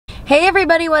Hey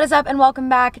everybody, what is up and welcome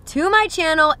back to my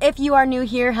channel. If you are new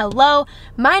here, hello.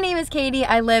 My name is Katie.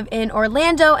 I live in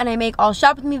Orlando and I make all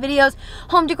shop with me videos,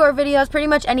 home decor videos, pretty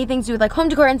much anything to do with like home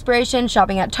decor inspiration,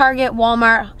 shopping at Target,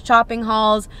 Walmart, shopping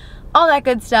hauls, all that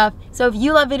good stuff. So if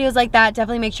you love videos like that,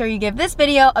 definitely make sure you give this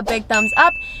video a big thumbs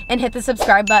up and hit the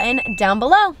subscribe button down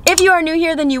below. If you are new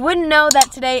here, then you wouldn't know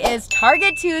that today is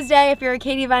Target Tuesday. If you're a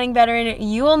Katie Vining veteran,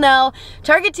 you will know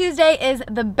Target Tuesday is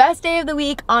the best day of the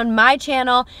week on my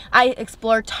channel. I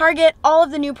explore Target, all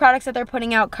of the new products that they're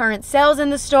putting out, current sales in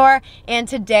the store, and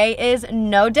today is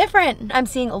no different. I'm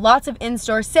seeing lots of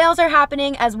in-store sales are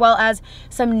happening, as well as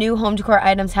some new home decor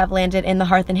items have landed in the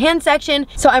Hearth and Hand section.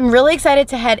 So I'm really excited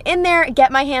to head in there,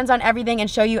 get my hands on everything, and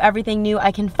show you everything new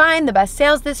I can find, the best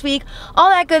sales this week, all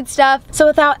that good stuff. So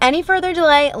without any further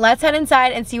delay, let's head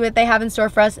inside and see what they have in store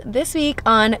for us this week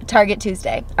on Target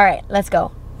Tuesday. All right, let's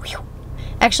go.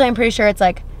 Actually, I'm pretty sure it's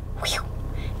like,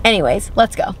 anyways,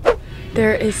 let's go.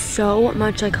 There is so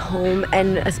much like home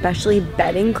and especially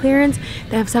bedding clearance.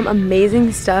 They have some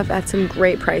amazing stuff at some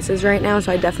great prices right now,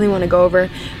 so I definitely want to go over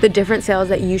the different sales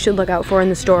that you should look out for in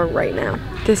the store right now.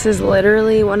 This is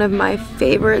literally one of my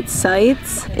favorite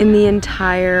sites in the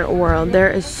entire world. There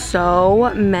is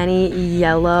so many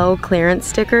yellow clearance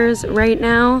stickers right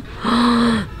now.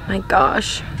 My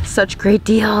gosh, such great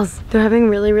deals. They're having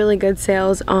really good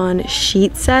sales on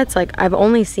sheet sets. Like, I've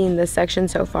only seen this section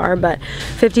so far, but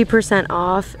 50%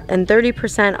 off and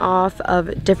 30% off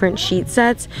of different sheet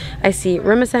sets. I see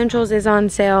Room Essentials is on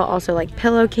sale, also like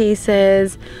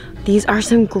pillowcases. These are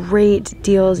some great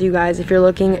deals, you guys, if you're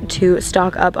looking to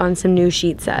stock up on some new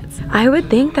sheet sets. I would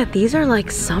think that these are like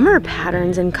summer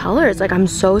patterns and colors. Like, I'm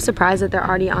so surprised that they're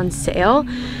already on sale.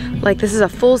 Like, this is a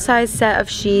full-size set of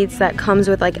sheets that comes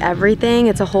with like everything.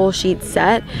 It's a whole sheet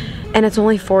set and it's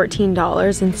only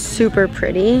 $14 and super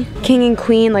pretty. King and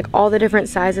queen, like all the different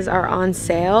sizes are on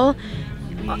sale.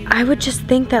 I would just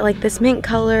think that like this mint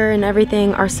color and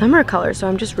everything are summer colors, so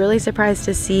I'm just really surprised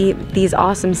to see these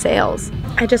awesome sales.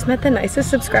 I just met the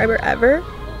nicest subscriber ever.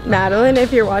 Madeline,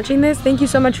 if you're watching this, thank you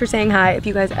so much for saying hi. If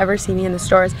you guys ever see me in the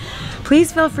stores,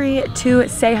 please feel free to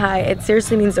say hi. It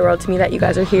seriously means the world to me that you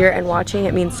guys are here and watching.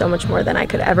 It means so much more than I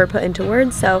could ever put into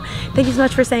words. So thank you so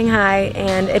much for saying hi.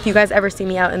 And if you guys ever see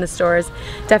me out in the stores,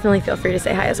 definitely feel free to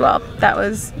say hi as well. That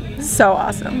was so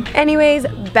awesome. Anyways,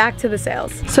 back to the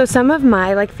sales. So some of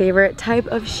my like favorite type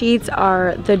of sheets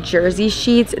are the jersey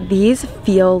sheets. These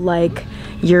feel like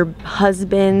your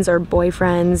husband's or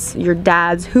boyfriend's, your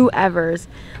dad's, whoever's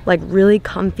like really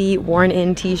comfy worn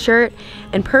in t-shirt.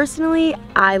 And personally,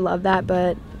 I love that,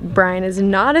 but Brian is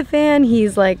not a fan.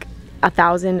 He's like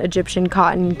 1,000 Egyptian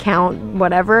cotton count,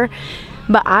 whatever.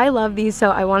 But I love these,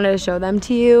 so I wanted to show them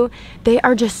to you. They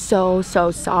are just so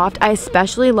soft. I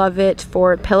especially love it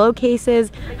for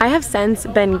pillowcases. I have since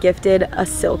been gifted a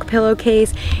silk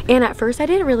pillowcase, and at first I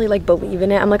didn't really like believe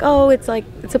in it. I'm like, oh, it's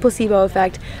a placebo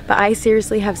effect. But I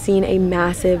seriously have seen a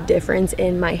massive difference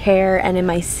in my hair and in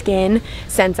my skin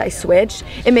since I switched.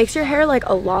 It makes your hair like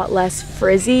a lot less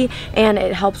frizzy, and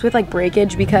it helps with like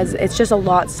breakage because it's just a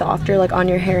lot softer like on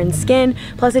your hair and skin.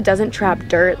 Plus it doesn't trap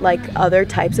dirt like other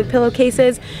types of pillowcases.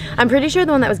 I'm pretty sure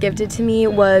the one that was gifted to me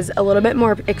was a little bit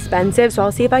more expensive, so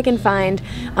I'll see if I can find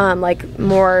like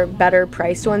more better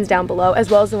priced ones down below, as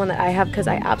well as the one that I have, because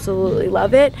I absolutely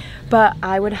love it. But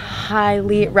I would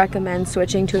highly recommend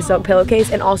switching to a silk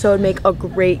pillowcase, and also it would make a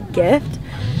great gift.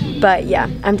 But yeah,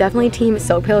 I'm definitely team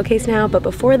silk pillowcase now. But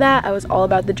before that, I was all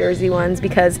about the jersey ones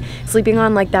because sleeping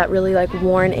on like that really like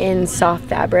worn in soft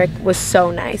fabric was so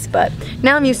nice. But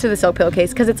now I'm used to the silk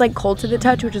pillowcase because it's like cold to the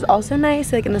touch, which is also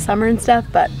nice like in the summer and stuff.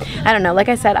 But I don't know, like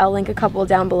I said, I'll link a couple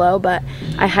down below, but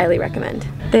I highly recommend.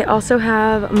 They also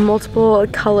have multiple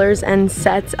colors and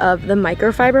sets of the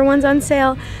microfiber ones on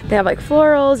sale. They have like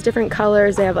florals, different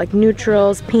colors. They have like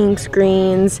neutrals, pinks,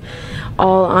 greens,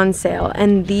 all on sale.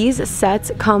 And these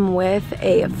sets come with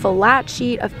a flat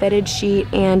sheet, a fitted sheet,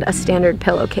 and a standard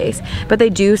pillowcase. But they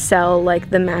do sell like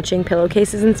the matching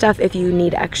pillowcases and stuff if you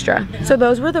need extra. So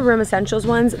those were the Room Essentials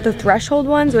ones. The Threshold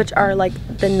ones, which are like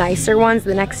the nicer ones,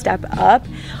 the next step up,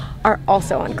 are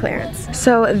also on clearance.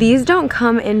 So these don't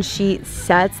come in sheet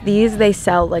sets. These they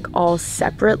sell like all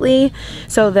separately.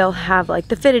 So they'll have like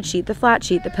the fitted sheet, the flat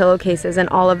sheet, the pillowcases, and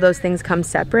all of those things come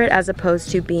separate as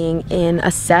opposed to being in a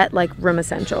set like Room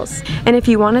Essentials. And if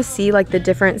you want to see like the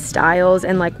different styles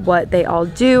and like what they all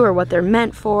do or what they're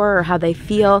meant for or how they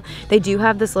feel, they do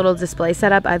have this little display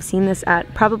set up. I've seen this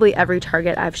at probably every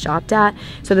Target I've shopped at.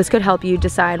 So this could help you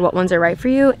decide what ones are right for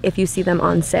you if you see them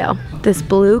on sale. This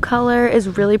blue color is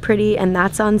really pretty, and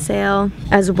that's on sale,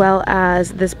 as well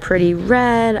as this pretty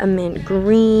red, a mint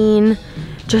green,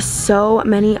 Just so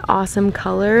many awesome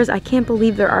colors. I can't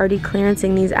believe they're already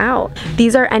clearancing these out.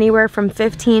 These are anywhere from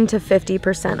 15 to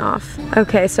 50% off.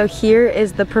 Okay, so here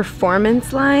is the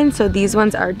performance line. So these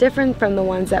ones are different from the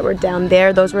ones that were down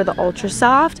there. Those were the ultra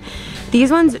soft.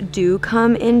 These ones do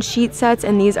come in sheet sets,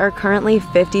 and these are currently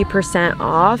 50%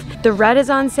 off. The red is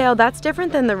on sale. That's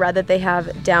different than the red that they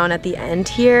have down at the end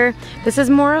here. This is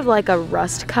more of like a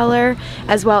rust color,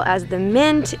 as well as the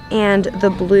mint, and the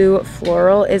blue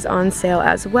floral is on sale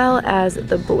as well as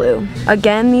the blue.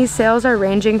 Again, these sales are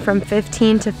ranging from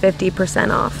 15 to 50%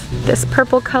 off. This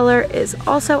purple color is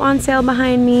also on sale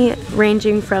behind me,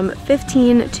 ranging from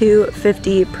 15 to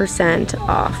 50%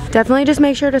 off. Definitely just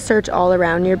make sure to search all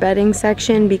around your bedding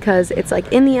section, because it's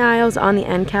like in the aisles, on the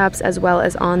end caps, as well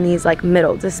as on these like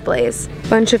middle displays.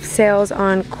 Bunch of sales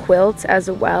on quilts as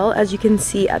well. As you can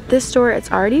see at this store,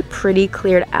 it's already pretty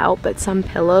cleared out, but some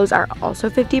pillows are also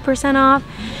 50% off.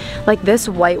 Like this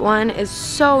white one is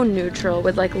so neutral,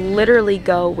 would like literally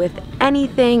go with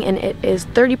anything, and it is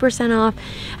 30% off,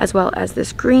 as well as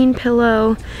this green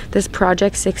pillow. This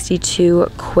Project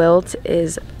 62 quilt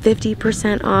is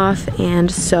 50% off,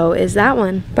 and so is that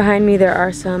one. Behind me there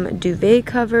are some duvet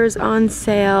covers on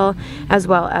sale, as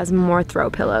well as more throw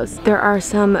pillows. There are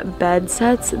some bed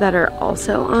sets that are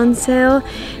also on sale.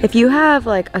 If you have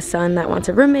like a son that wants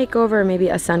a room makeover, or maybe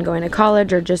a son going to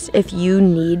college, or just if you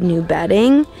need new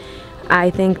bedding,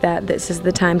 I think that this is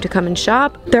the time to come and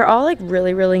shop. They're all like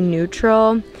really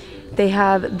neutral. They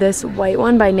have this white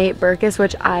one by Nate Berkus,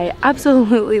 which I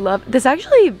absolutely love. This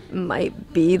actually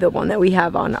might be the one that we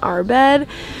have on our bed,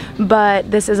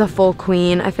 but this is a full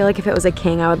queen. I feel like if it was a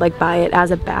king, I would like buy it as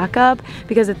a backup,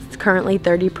 because it's currently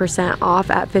 30% off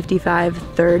at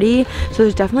 $55.30. So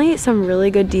there's definitely some really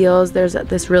good deals. There's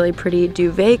this really pretty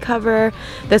duvet cover.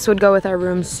 This would go with our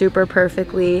room super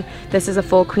perfectly. This is a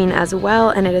full queen as well,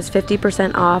 and it is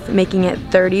 50% off, making it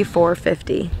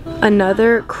 $34.50.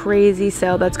 Another crazy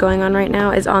sale that's going on right now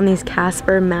is on these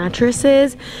Casper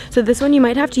mattresses. So this one you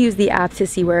might have to use the app to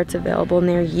see where it's available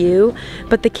near you,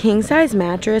 but the king size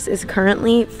mattress is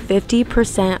currently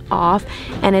 50% off,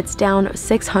 and it's down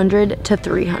 $600 to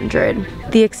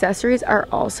 $300. The accessories are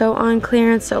also on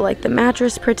clearance, so like the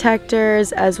mattress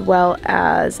protectors as well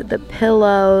as the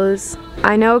pillows.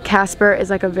 I know Casper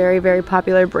is like a very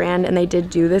popular brand, and they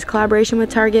did do this collaboration with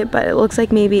Target, but it looks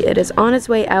like maybe it is on its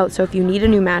way out, so if you need a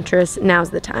new mattress, now's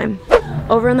the time.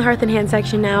 Over in the Hearth and Hand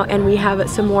section now, and we have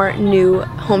some more new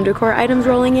home decor items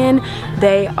rolling in.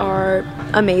 They are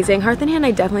amazing. Hearth and Hand,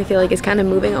 I definitely feel like is kind of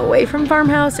moving away from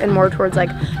farmhouse and more towards like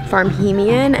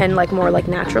farmhemian and like more like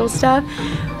natural stuff.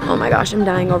 Oh my gosh, I'm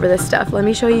dying over this stuff. Let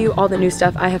me show you all the new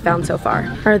stuff I have found so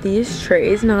far. Are these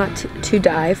trays not to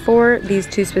die for? These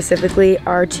two specifically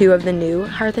are two of the new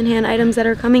Hearth and Hand items that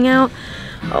are coming out.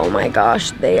 Oh my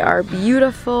gosh, they are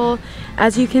beautiful.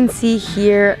 As you can see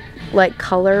here, like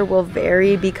color will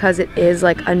vary because it is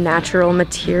like a natural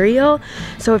material.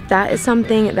 So if that is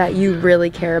something that you really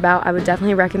care about, I would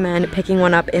definitely recommend picking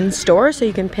one up in store so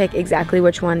you can pick exactly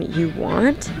which one you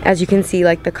want. As you can see,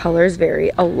 like the colors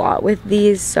vary a lot with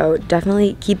these, so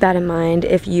definitely keep that in mind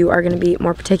if you are going to be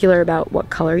more particular about what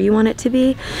color you want it to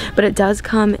be. But it does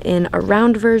come in a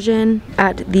round version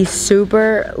at the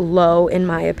super low, in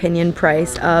my opinion,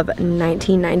 price of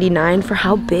 $19.99 for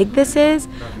how big this is.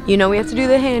 You know, we have to do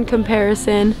the hand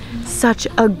comparison. Such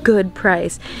a good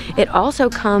price. It also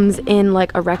comes in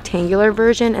like a rectangular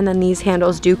version, and then these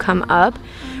handles do come up.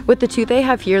 With the two they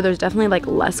have here, there's definitely like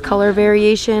less color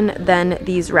variation than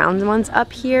these round ones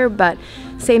up here, but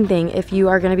same thing. If you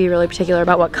are going to be really particular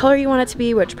about what color you want it to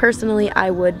be, which personally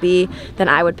I would be, then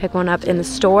I would pick one up in the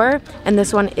store, and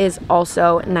this one is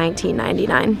also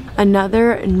 $19.99.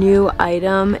 Another new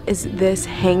item is this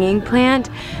hanging plant.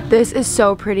 This is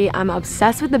so pretty. I'm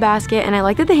obsessed with the basket, and I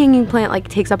like that the hanging plant like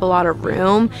takes up a lot of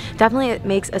room. Definitely it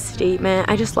makes a statement.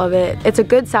 I just love it. It's a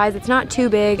good size. It's not too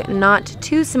big, not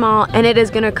too small, and it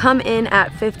is going to come in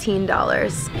at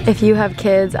 $15. If you have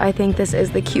kids, I think this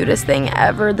is the cutest thing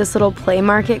ever. This little play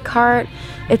market cart.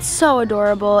 It's so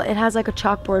adorable. It has like a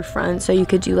chalkboard front, so you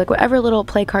could do like whatever little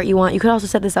play cart you want. You could also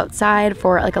set this outside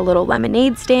for like a little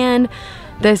lemonade stand.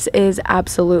 This is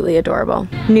absolutely adorable.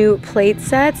 New plate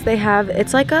sets. They have,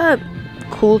 it's like a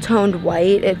cool toned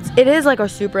white. It is like a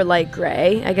super light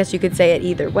gray. I guess you could say it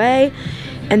either way.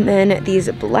 And then these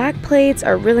black plates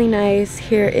are really nice.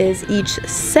 Here is each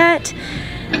set.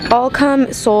 All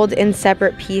come sold in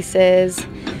separate pieces,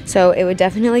 so it would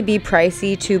definitely be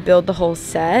pricey to build the whole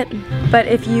set. But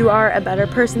if you are a better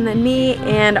person than me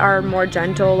and are more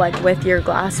gentle like with your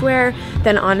glassware,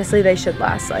 then honestly they should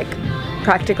last like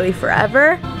practically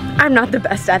forever. I'm not the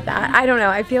best at that. I don't know.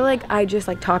 I feel like I just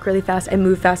like talk really fast and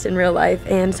move fast in real life,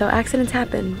 and so accidents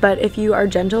happen. But if you are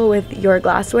gentle with your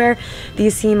glassware,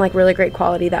 these seem like really great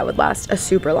quality that would last a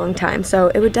super long time. So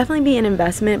it would definitely be an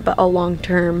investment, but a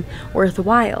long-term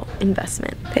worthwhile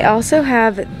investment. They also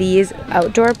have these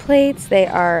outdoor plates. They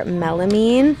are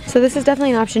melamine. So this is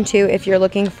definitely an option too if you're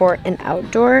looking for an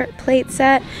outdoor plate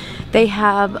set. They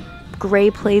have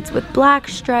gray plates with black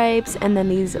stripes and then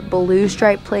these blue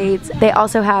stripe plates. They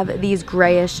also have these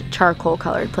grayish charcoal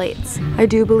colored plates. I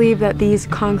do believe that these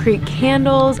concrete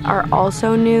candles are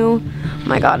also new. Oh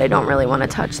my god, I don't really want to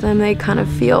touch them. They kind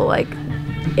of feel like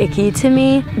icky to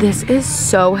me. This is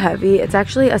so heavy. It's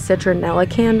actually a citronella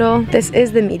candle. This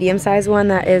is the medium size one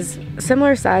that is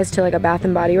similar size to like a Bath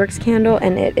and Body Works candle,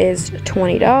 and it is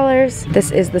 $20.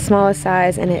 This is the smallest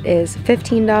size and it is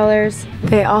 $15.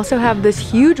 They also have this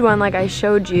huge one like I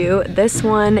showed you. This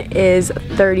one is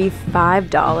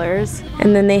 $35.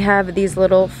 And then they have these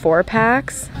little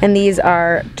 4-packs and these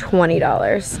are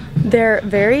 $20. They're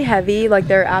very heavy, like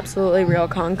they're absolutely real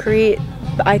concrete.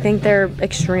 I think they're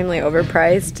extremely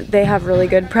overpriced. They have really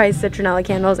good priced citronella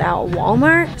candles at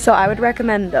Walmart, so I would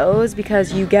recommend those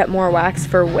because you get more wax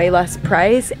for way less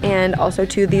price, and also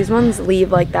too, these ones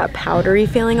leave like that powdery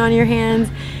feeling on your hands,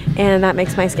 and that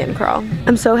makes my skin crawl.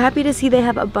 I'm so happy to see they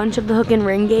have a bunch of the hook and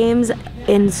ring games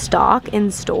in stock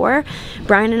in store.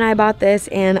 Brian and I bought this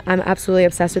and I'm absolutely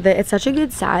obsessed with it. It's such a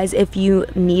good size if you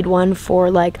need one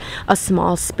for like a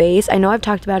small space. I know I've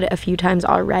talked about it a few times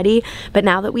already, but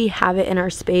now that we have it in our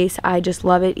space, I just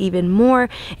love it even more.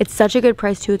 It's such a good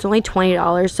price too. It's only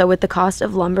 $20, so with the cost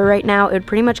of lumber right now, it would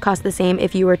pretty much cost the same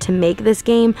if you were to make this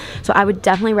game. So I would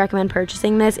definitely recommend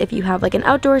purchasing this if you have like an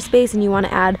outdoor space and you want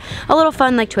to add a little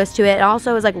fun like twist to it. It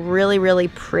also is like really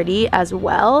pretty as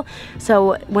well,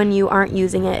 so when you aren't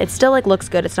using it, it still like looks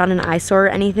good. It's not an eyesore or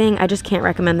anything. I just can't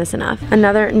recommend this enough.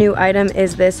 Another new item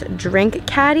is this drink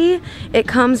caddy. It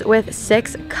comes with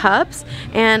 6 cups,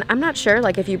 and I'm not sure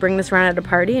like if you bring this around at a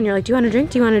party and you're like, do you want a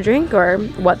drink, do you want a drink, or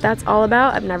what that's all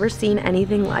about. I've never seen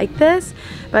anything like this,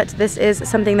 but this is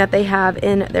something that they have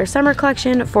in their summer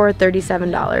collection for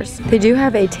 $37. They do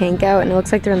have a tank out, and it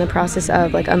looks like they're in the process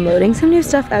of like unloading some new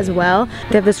stuff as well.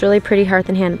 They have this really pretty Hearth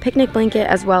and Hand picnic blanket,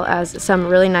 as well as some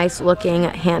really nice looking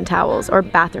hand towels or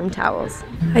bathroom towels.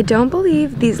 I don't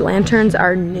believe these lanterns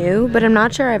are new, but I'm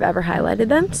not sure I've ever highlighted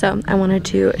them, so I wanted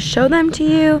to show them to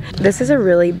you. This is a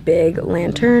really big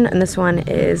lantern, and this one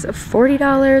is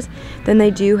 $40. Then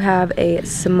they do have a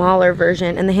smaller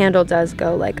version, and the handle does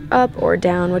go like up or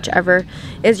down, whichever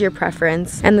is your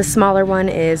preference, and the smaller one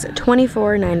is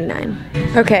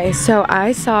 $24.99. Okay, so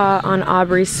I saw on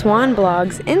Aubrey Swan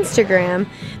Blog's Instagram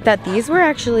that these were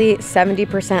actually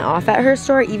 70% off at her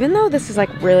store, even though this is like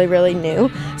really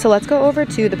new. So let's go over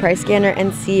to the price scanner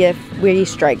and see if we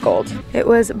strike gold. It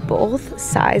was both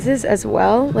sizes as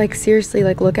well. Like seriously,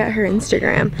 like look at her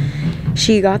Instagram.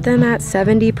 She got them at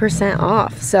 70%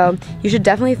 off. So you should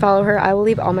definitely follow her. I will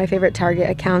leave all my favorite Target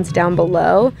accounts down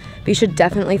below, but you should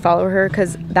definitely follow her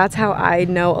because that's how I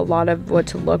know a lot of what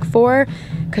to look for,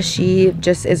 because she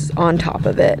just is on top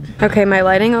of it. Okay, my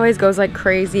lighting always goes like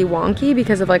crazy wonky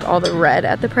because of like all the red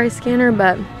at the price scanner,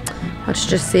 but let's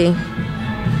just see.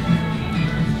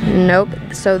 Nope.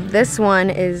 So this one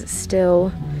is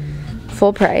still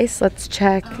full price. Let's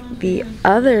check the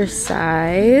other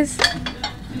size.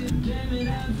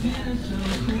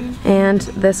 And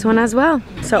this one as well.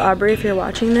 So Aubrey, if you're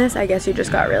watching this, I guess you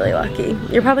just got really lucky.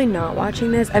 You're probably not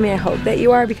watching this. I mean, I hope that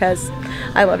you are because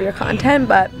I love your content,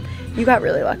 but you got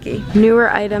really lucky. Newer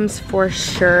items for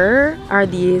sure are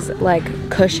these like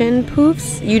cushion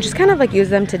poofs. You just kind of like use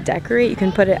them to decorate. You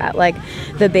can put it at like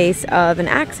the base of an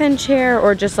accent chair,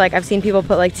 or just like I've seen people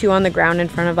put like 2 on the ground in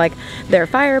front of like their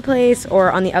fireplace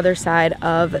or on the other side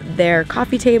of their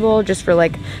coffee table, just for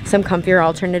like some comfier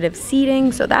alternative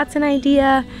seating. So that's an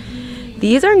idea.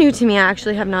 These are new to me. I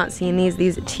actually have not seen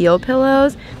these teal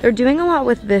pillows. They're doing a lot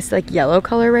with this like yellow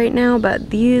color right now, but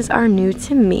these are new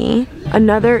to me.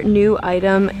 Another new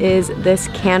item is this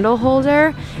candle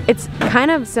holder. It's kind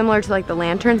of similar to like the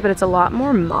lanterns, but it's a lot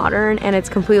more modern and it's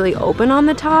completely open on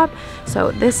the top.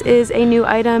 So this is a new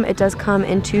item. It does come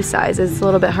in 2 sizes. It's a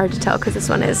little bit hard to tell because this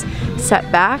one is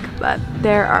set back, but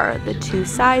there are the 2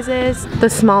 sizes.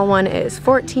 The small one is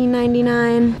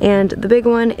 $14.99 and the big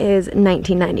one is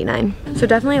 $19.99. So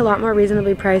definitely a lot more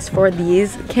reasonably priced for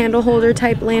these candle holder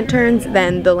type lanterns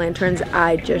than the lanterns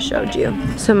I just showed you.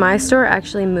 So my store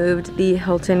actually moved the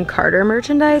Hilton Carter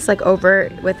merchandise like over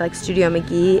with like Studio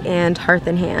McGee and Hearth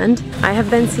and Hand. I have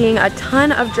been seeing a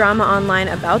ton of drama online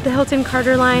about the Hilton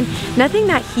Carter line. Nothing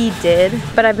that he did,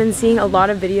 but I've been seeing a lot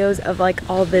of videos of like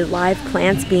all the live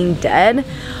plants being dead.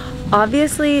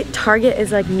 Obviously, Target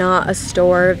is like not a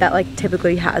store that like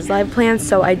typically has live plants,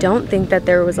 so I don't think that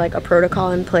there was like a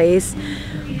protocol in place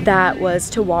that was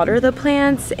to water the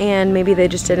plants, and maybe they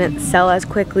just didn't sell as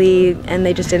quickly and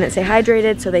they just didn't stay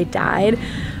hydrated, so they died,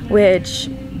 which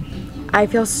I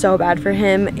feel so bad for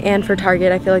him and for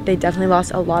Target. I feel like they definitely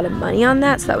lost a lot of money on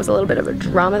that, so that was a little bit of a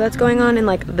drama that's going on in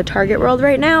like the Target world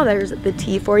right now. There's the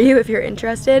tea for you if you're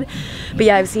interested. But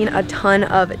yeah, I've seen a ton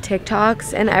of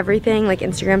TikToks and everything, like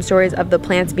Instagram stories of the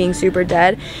plants being super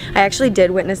dead. I actually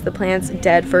did witness the plants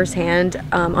dead firsthand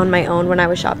on my own when I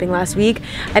was shopping last week.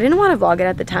 I didn't want to vlog it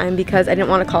at the time because I didn't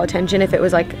want to call attention if it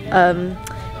was like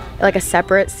a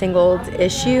separate singled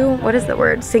issue. What is the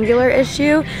word? Singular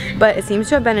issue. But it seems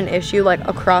to have been an issue like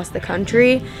across the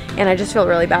country, and I just feel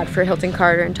really bad for Hilton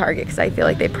Carter and Target because I feel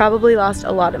like they probably lost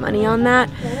a lot of money on that.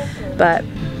 But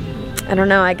I don't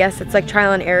know, I guess it's like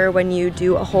trial and error when you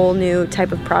do a whole new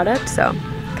type of product, so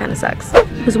kind of sucks.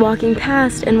 I was walking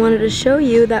past and wanted to show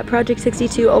you that Project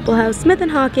 62 Opal House Smith &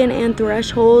 Hawken and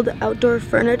Threshold outdoor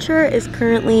furniture is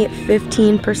currently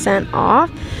 15% off.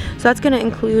 So that's going to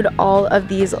include all of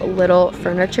these little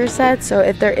furniture sets. So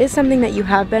if there is something that you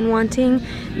have been wanting,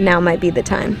 now might be the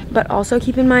time. But also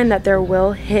keep in mind that there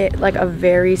will hit like a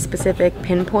very specific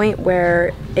pinpoint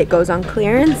where it goes on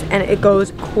clearance and it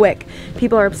goes quick.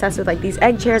 People are obsessed with like these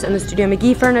egg chairs and the Studio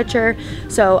McGee furniture.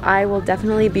 So I will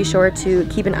definitely be sure to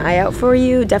keep an eye out for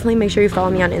you. Definitely make sure you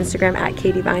follow me on Instagram at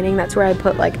Katie Vining. That's where I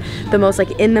put like the most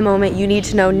like in the moment, you need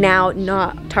to know now,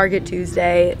 not Target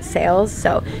Tuesday sales.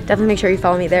 So definitely make sure you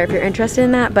follow me there if you're interested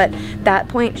in that. But that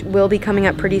point will be coming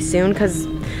up pretty soon because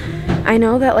I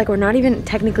know that like we're not even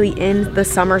technically in the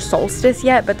summer solstice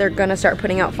yet, but they're gonna start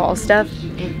putting out fall stuff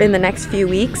in the next few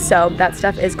weeks. So that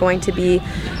stuff is going to be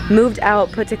moved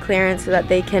out, put to clearance so that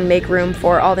they can make room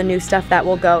for all the new stuff that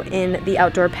will go in the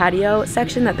outdoor patio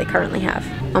section that they currently have.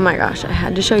 Oh my gosh, I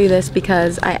had to show you this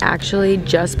because I actually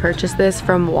just purchased this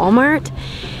from Walmart.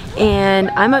 And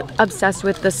I'm obsessed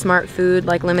with the Smart Food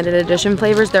like limited edition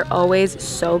flavors. They're always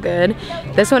so good.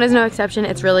 This one is no exception.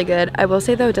 It's really good. I will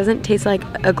say though, it doesn't taste like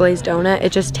a glazed donut.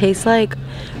 It just tastes like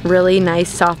really nice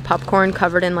soft popcorn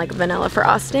covered in like vanilla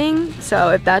frosting.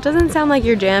 So if that doesn't sound like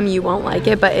your jam, you won't like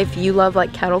it. But if you love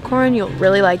like kettle corn, you'll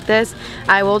really like this.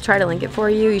 I will try to link it for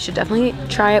you. You should definitely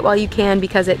try it while you can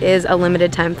because it is a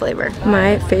limited time flavor.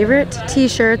 My favorite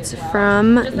t-shirts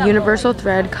from Universal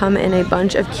Thread come in a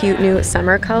bunch of cute new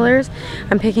summer colors.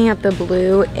 I'm picking up the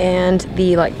blue and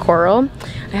the like coral.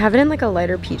 I have it in like a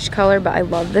lighter peach color, but I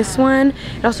love this one.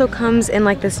 It also comes in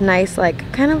like this nice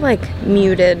like kind of like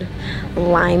muted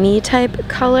limey type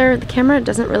color. The camera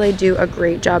doesn't really do a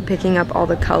great job picking up all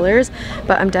the colors,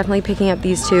 but I'm definitely picking up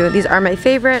these two. These are my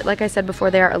favorite. Like I said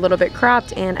before, they are a little bit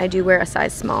cropped and I do wear a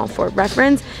size small for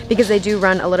reference because they do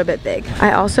run a little bit big.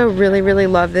 I also really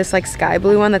love this like sky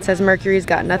blue one that says Mercury's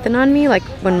got nothing on me, like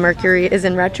when Mercury is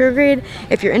in retrograde.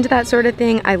 If you're into that sort of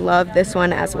thing, I love this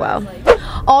one as well.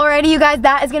 Alrighty, you guys,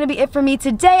 that is going to be it for me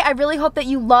today. I really hope that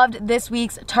you loved this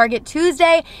week's Target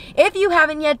Tuesday. If you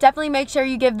haven't yet, definitely make sure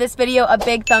you give this video a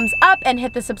big thumbs up and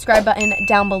hit the subscribe button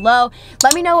down below.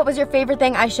 Let me know what was your favorite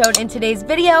thing I showed in today's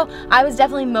video. I was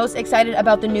definitely most excited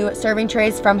about the new serving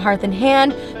trays from Hearth and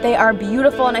Hand. They are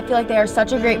beautiful and I feel like they are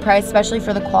such a great price, especially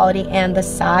for the quality and the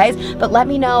size. But let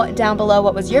me know down below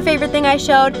what was your favorite thing I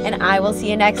showed, and I will see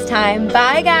you next time.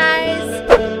 Bye,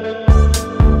 guys!